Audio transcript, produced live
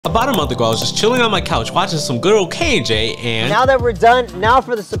About a month ago, I was just chilling on my couch watching some good old K&J, and now that we're done, now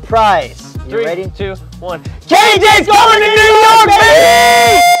for the surprise. You 3, ready? 2, 1. K&J's going to New York,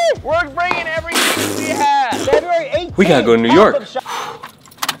 baby! We're bringing everything we have. February 18th. We gotta go to New York.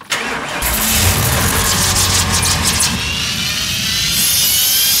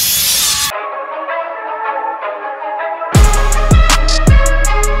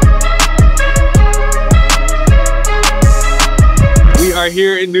 We are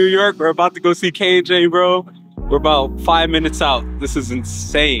here in New York. We're about to go see K&J, bro. We're about 5 minutes out. This is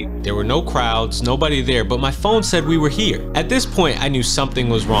insane. there were no crowds, nobody there, but my phone said we were here. At this point, I knew something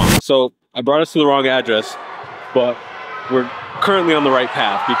was wrong. So I brought us to the wrong address, but we're currently on the right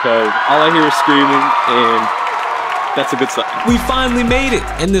path because all I hear is screaming, and that's a good sign. We finally made it,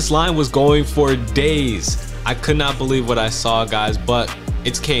 and this line was going for days. I could not believe what I saw, guys, but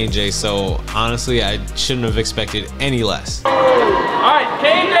it's K&J, so honestly, I shouldn't have expected any less. All right,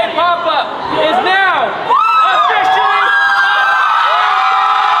 K&J pop-up is now officially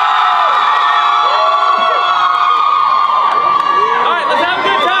all right, let's have a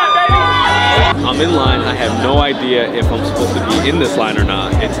good time, baby. I'm in line. I have no idea if I'm supposed to be in this line or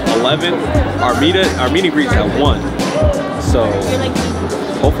not. It's 11. Our meet and greet's at 1. So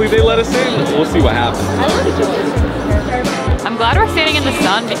hopefully they let us in. We'll see what happens. I'm glad we're standing in the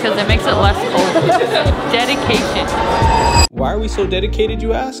sun because it makes it less cold. Dedication. Why are we so dedicated,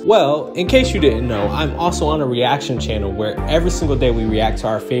 you ask? Well, in case you didn't know, I'm also on a reaction channel where every single day we react to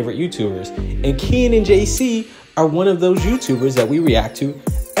our favorite YouTubers. And Kian and JC are one of those YouTubers that we react to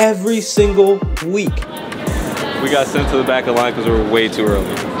every single week. We got sent to the back of the line because we were way too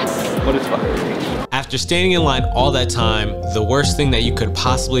early, but it's fine. After standing in line all that time, the worst thing that you could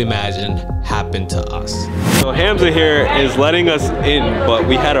possibly imagine happened to us. So Hamza here is letting us in, but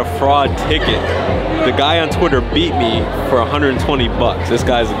we had a fraud ticket. The guy on Twitter beat me for 120 bucks. This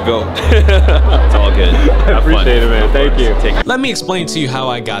guy's a goat. It's all good. I appreciate it, man. Thank you. Let me explain to you how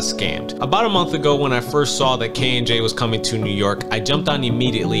I got scammed. About a month ago, when I first saw that K&J was coming to New York, I jumped on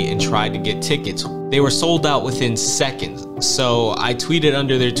immediately and tried to get tickets. They were sold out within seconds. So I tweeted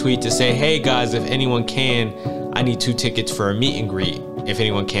under their tweet to say, hey guys, if anyone can, I need 2 tickets for a meet and greet if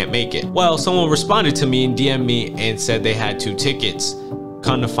anyone can't make it. Well, someone responded to me and DM'd me and said they had 2 tickets.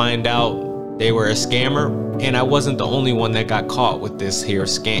 Come to find out, they were a scammer, and I wasn't the only one that got caught with this here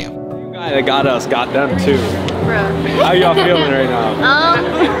scam. The guy that got us got them too. Bruh. How y'all feeling right now? I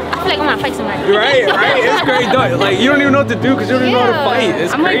feel like I'm gonna fight somebody. Right? It's great. Like, you don't even know what to do because you don't even know how to fight.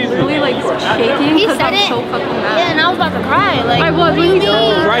 It's I'm crazy. like really like shaking because I'm so fucking mad. Yeah, and I was about to cry. Like, I was really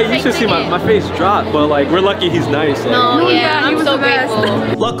Right, you should see my face drop, but like, we're lucky he's nice. Like, no, yeah, he I'm was so the best.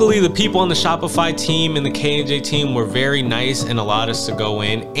 grateful. Luckily, the people on the Shopify team and the K&J team were very nice and allowed us to go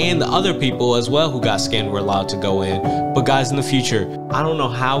in, and the other people as well who got scammed were allowed to go in. But guys, in the future, I don't know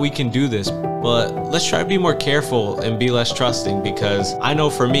how we can do this, but let's try to be more careful and be less trusting, because I know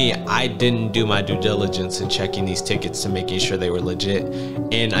for me, I didn't do my due diligence in checking these tickets to making sure they were legit,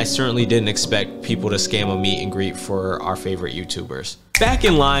 and I certainly didn't expect people to scam a meet and greet for our favorite YouTubers. Back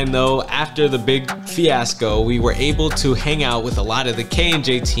in line though, after the big fiasco, we were able to hang out with a lot of the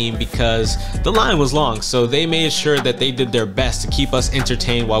K&J team because the line was long, so they made sure that they did their best to keep us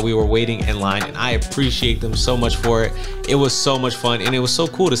entertained while we were waiting in line, and I appreciate them so much for it. It was so much fun, and it was so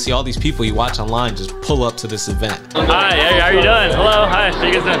cool to see all these people you watch online just pull up to this event. Hi, hey, how are you doing? Hello, hi, how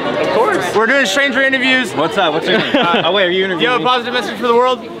you guys doing? Of course. We're doing stranger interviews. What's up? What's your name? Oh wait, are you interviewing? Do you have a positive message for the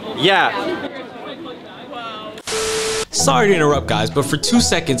world? Yeah. Sorry to interrupt guys, but for 2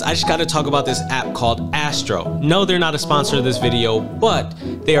 seconds, I just gotta talk about this app called Astro. No, they're not a sponsor of this video, but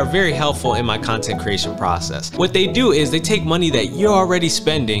they are very helpful in my content creation process. What they do is they take money that you're already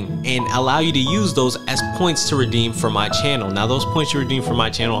spending and allow you to use those as points to redeem for my channel. Now, those points you redeem for my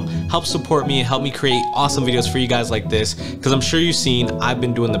channel help support me and help me create awesome videos for you guys like this, because I'm sure you've seen I've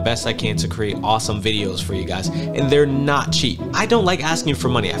been doing the best I can to create awesome videos for you guys, and they're not cheap. I don't like asking for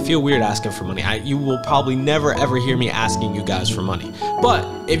money. I feel weird asking for money. You will probably never ever hear me asking you guys for money, but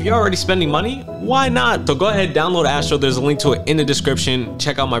if you're already spending money, why not? So go ahead, download Astro. There's a link to it in the description.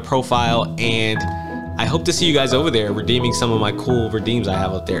 Check out my profile, and I hope to see you guys over there redeeming some of my cool redeems I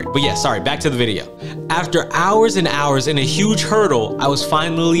have up there. But yeah, sorry, back to the video. After hours and hours and a huge hurdle, I was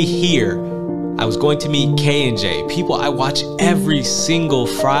finally here. I was going to meet K&J, people I watch every single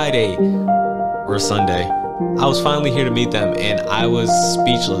Friday or Sunday. I was finally here to meet them, and I was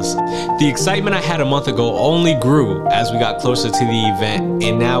speechless. The excitement I had a month ago only grew as we got closer to the event,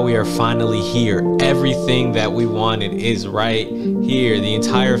 and now we are finally here. Everything that we wanted is right here. The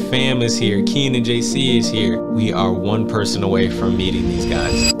entire fam is here. Kian and JC is here. We are one person away from meeting these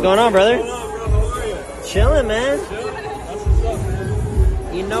guys. What's going on, brother? Chilling, man.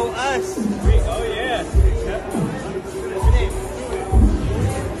 You know us. Oh yeah.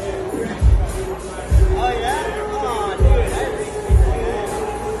 Oh yeah? Oh dude,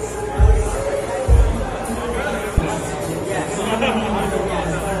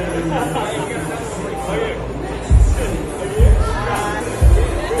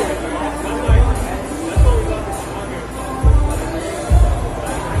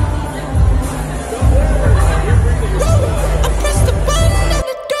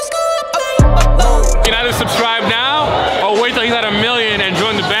 can either subscribe now or wait till he's at 1 million and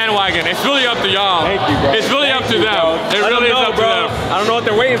join the bandwagon. It's really up to y'all. Thank you, bro. It's really up to them. It really is up to them. I don't know what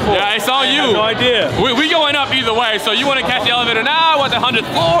they're waiting for. Yeah, it's all you. I have no idea. We going up either way. So you want to catch the elevator now? Want the 100th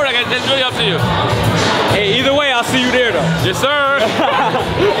floor? Like, it's really up to you. Hey, either way, I'll see you there though. Yes, sir.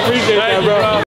 Appreciate that, bro.